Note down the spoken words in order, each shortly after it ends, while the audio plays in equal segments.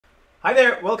Hi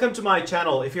there, welcome to my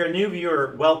channel. If you're a new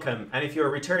viewer, welcome. And if you're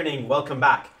returning, welcome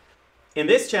back. In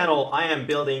this channel, I am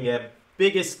building a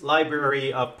biggest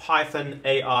library of Python,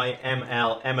 AI,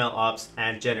 ML, MLOps,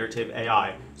 and generative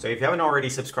AI. So if you haven't already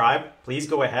subscribed, please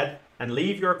go ahead and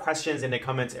leave your questions in the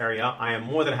comments area. I am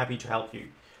more than happy to help you.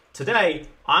 Today,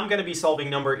 I'm going to be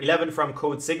solving number 11 from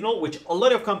CodeSignal, which a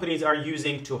lot of companies are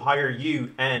using to hire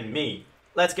you and me.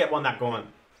 Let's get that going.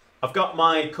 I've got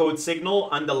my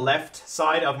CodeSignal on the left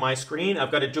side of my screen.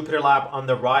 I've got a JupyterLab on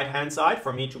the right hand side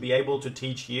for me to be able to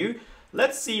teach you.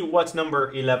 Let's see what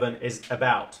number 11 is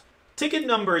about. Ticket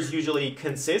numbers usually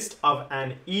consist of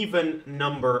an even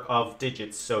number of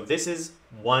digits. So this is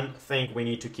one thing we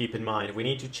need to keep in mind. We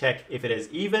need to check if it is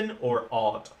even or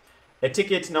odd. A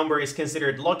ticket number is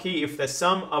considered lucky if the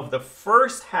sum of the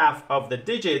first half of the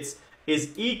digits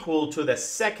is equal to the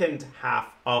second half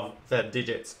of the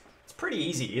digits. Pretty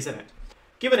easy, isn't it?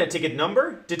 Given a ticket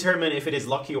number, determine if it is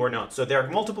lucky or not. So there are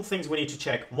multiple things we need to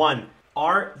check. One,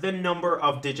 are the number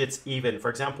of digits even?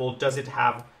 For example, does it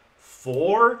have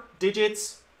 4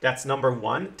 digits? That's number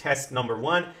 1, test number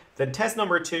 1. Then test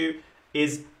number 2,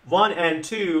 is 1 and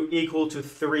 2 equal to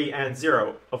 3 and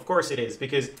 0? Of course it is,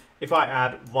 because if I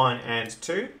add 1 and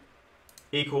 2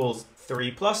 equals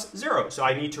 3 plus 0. So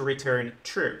I need to return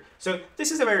true. So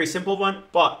this is a very simple one,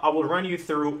 but I will run you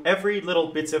through every little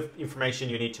bits of information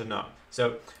you need to know.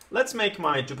 So let's make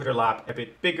my JupyterLab a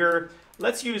bit bigger.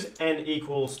 Let's use n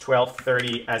equals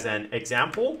 1230 as an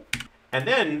example. And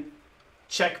then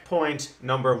checkpoint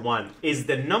number 1. Is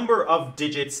the number of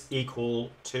digits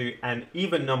equal to an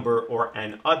even number or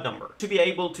an odd number? To be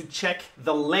able to check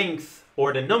the length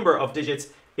or the number of digits,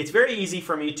 it's very easy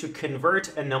for me to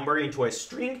convert a number into a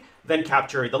string, then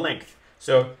capture the length.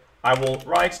 So I will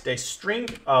write the string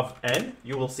of n.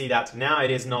 You will see that now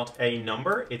it is not a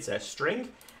number, it's a string.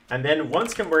 And then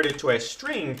once converted to a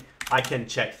string, I can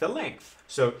check the length.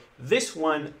 So this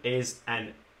one is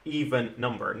an even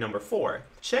number, number 4.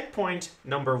 Checkpoint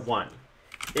number 1.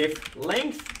 If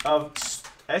length of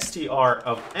str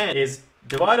of n is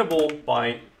divisible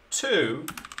by 2,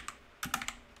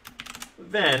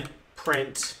 then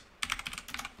print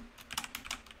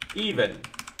even,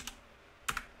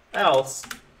 else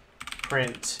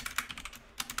print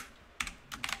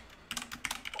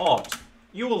odd.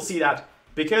 You will see that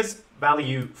because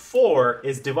value 4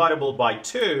 is divisible by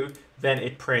 2, then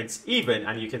it prints even,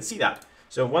 and you can see that.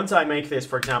 So once I make this,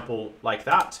 for example, like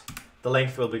that, the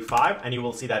length will be 5, and you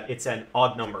will see that it's an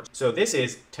odd number. So this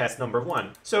is test number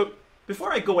 1. So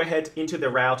before I go ahead into the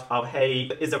route of, hey,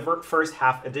 is the first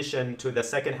half addition to the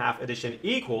second half addition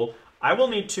equal, I will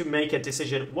need to make a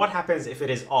decision. What happens if it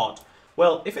is odd?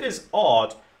 Well, if it is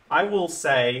odd, I will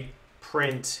say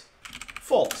print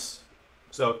false.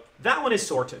 So that one is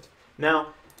sorted.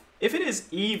 Now, if it is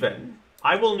even,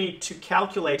 I will need to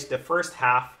calculate the first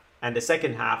half and the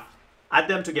second half, add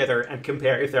them together and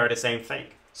compare if they are the same thing.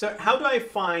 So how do I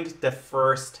find the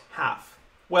first half?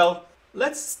 Well,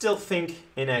 let's still think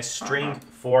in a string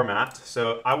format.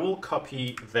 So I will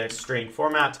copy the string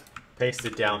format, paste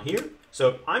it down here.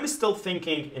 So I'm still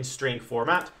thinking in string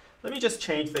format. Let me just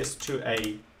change this to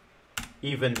a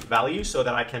even value so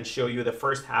that I can show you the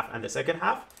first half and the second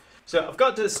half. So I've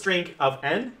got the string of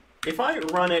n. If I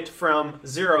run it from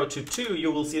 0 to 2,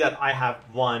 you will see that I have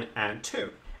 1 and 2.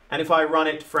 And if I run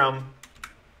it from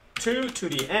 2 to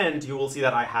the end, you will see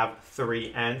that I have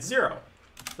 3 and 0.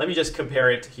 Let me just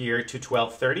compare it here to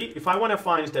 1230. If I want to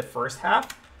find the first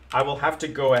half, I will have to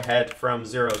go ahead from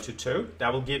 0 to 2.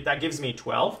 That gives me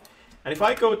 12. And if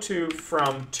I go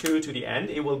from 2 to the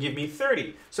end, it will give me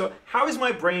 30. So how is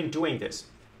my brain doing this?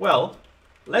 Well,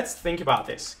 let's think about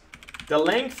this. The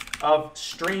length of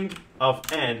string of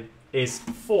n is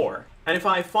 4. And if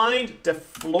I find the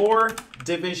floor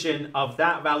division of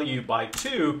that value by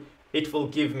 2, it will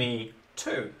give me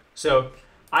 2. So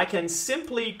I can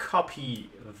simply copy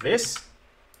this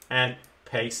and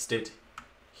paste it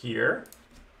here.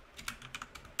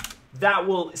 That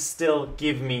will still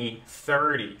give me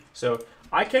 30. So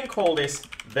I can call this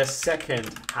the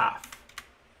second half.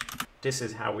 This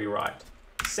is how we write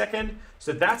second.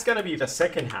 So that's going to be the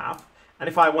second half. And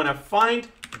if I want to find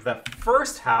the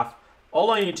first half,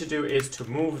 all I need to do is to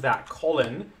move that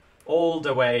colon all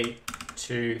the way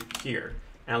to here.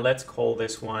 And let's call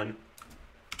this one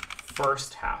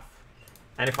first half.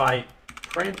 And if I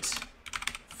print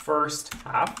first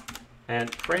half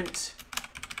and print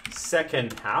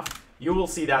second half, you will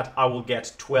see that I will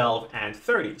get 12 and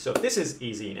 30. So this is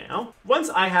easy now.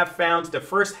 Once I have found the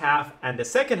first half and the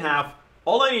second half,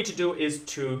 all I need to do is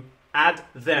to add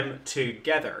them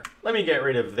together. Let me get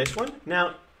rid of this one.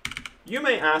 Now, you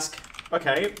may ask,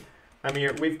 okay,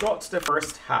 Amir, we've got the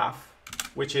first half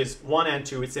which is 1 and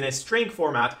 2. It's in a string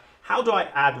format. How do I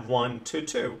add 1 to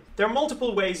 2? There are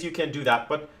multiple ways you can do that,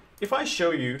 but if I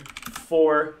show you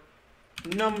for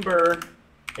number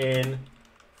in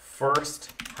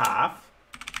first half,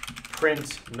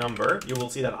 print number, you will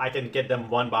see that I can get them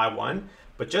one by one,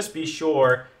 but just be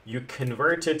sure you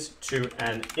convert it to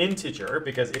an integer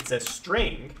because it's a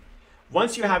string.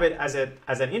 Once you have it as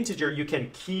an integer, you can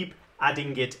keep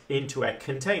adding it into a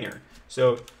container.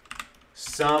 So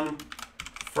sum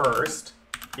first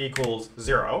equals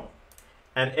 0.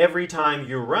 And every time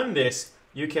you run this,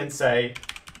 you can say,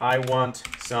 I want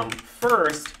sum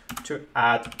first to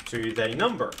add to the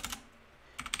number.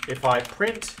 If I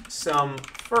print sum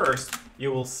first,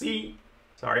 you will see,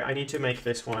 sorry, I need to make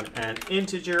this one an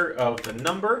integer of the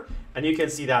number. And you can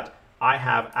see that I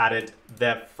have added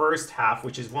the first half,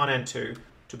 which is 1 and 2,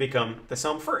 to become the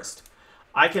sum first.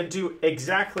 I can do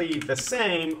exactly the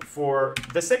same for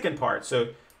the second part. So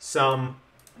sum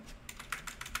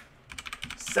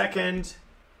second,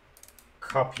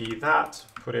 copy that,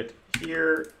 put it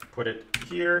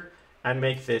here, and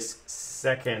make this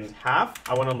second half.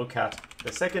 I want to look at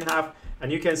the second half,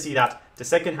 and you can see that the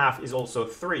second half is also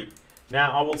 3.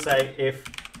 Now I will say if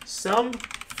sum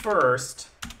first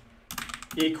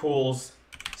equals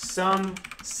sum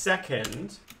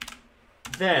second,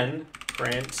 then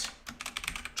print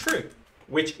true,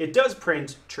 which it does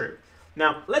print true.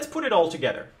 Now let's put it all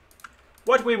together.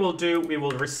 What we will do, we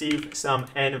will receive some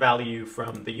n value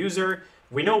from the user.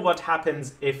 We know what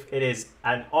happens if it is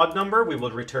an odd number, we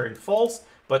will return false.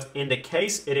 But in the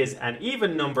case it is an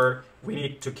even number, we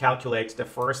need to calculate the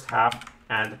first half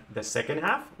and the second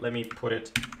half. Let me put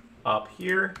it up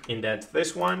here, indent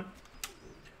this one.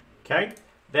 Okay,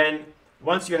 then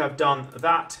once you have done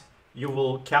that, you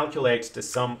will calculate the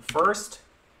sum first.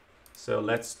 So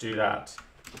let's do that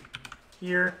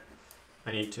here.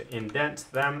 I need to indent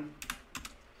them.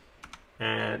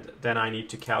 And then I need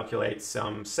to calculate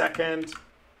sum second.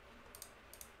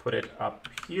 Put it up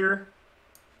here.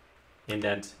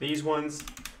 Indent these ones.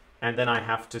 And then I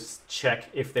have to check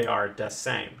if they are the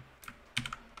same.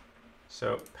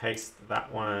 So paste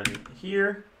that one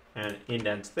here and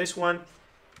indent this one.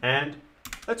 And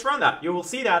let's run that. You will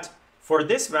see that for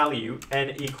this value,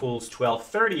 n equals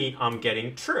 1230, I'm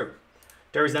getting true.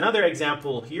 There is another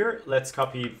example here. Let's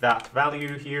copy that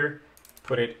value here,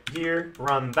 put it here,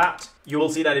 run that. You will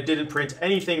see that it didn't print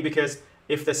anything because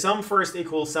if the sum first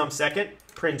equals sum second,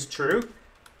 print true.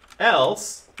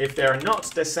 Else, if they're not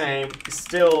the same,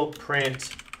 still print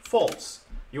false.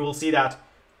 You will see that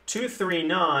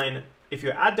 239, if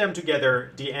you add them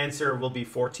together, the answer will be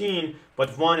 14,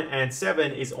 but 1 and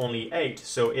 7 is only 8,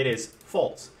 so it is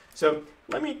false. So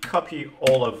let me copy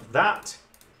all of that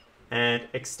and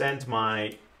extend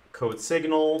my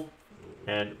CodeSignal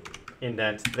and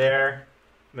indent there.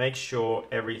 Make sure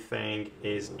everything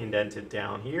is indented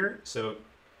down here. So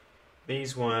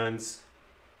these ones.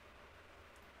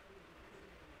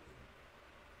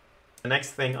 The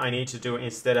next thing I need to do,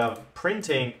 instead of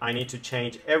printing, I need to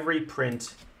change every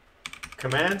print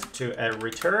command to a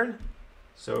return.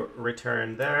 So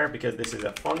return there, because this is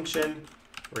a function,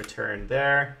 return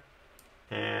there,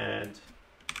 and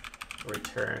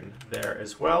return there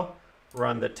as well.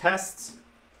 Run the tests.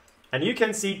 And you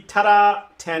can see, ta-da,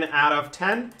 10 out of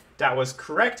 10. That was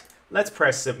correct. Let's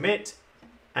press submit.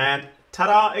 And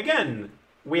ta-da again.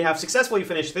 We have successfully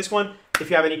finished this one. If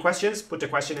you have any questions, put the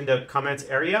question in the comments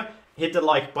area. Hit the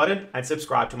like button and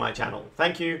subscribe to my channel.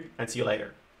 Thank you and see you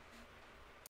later.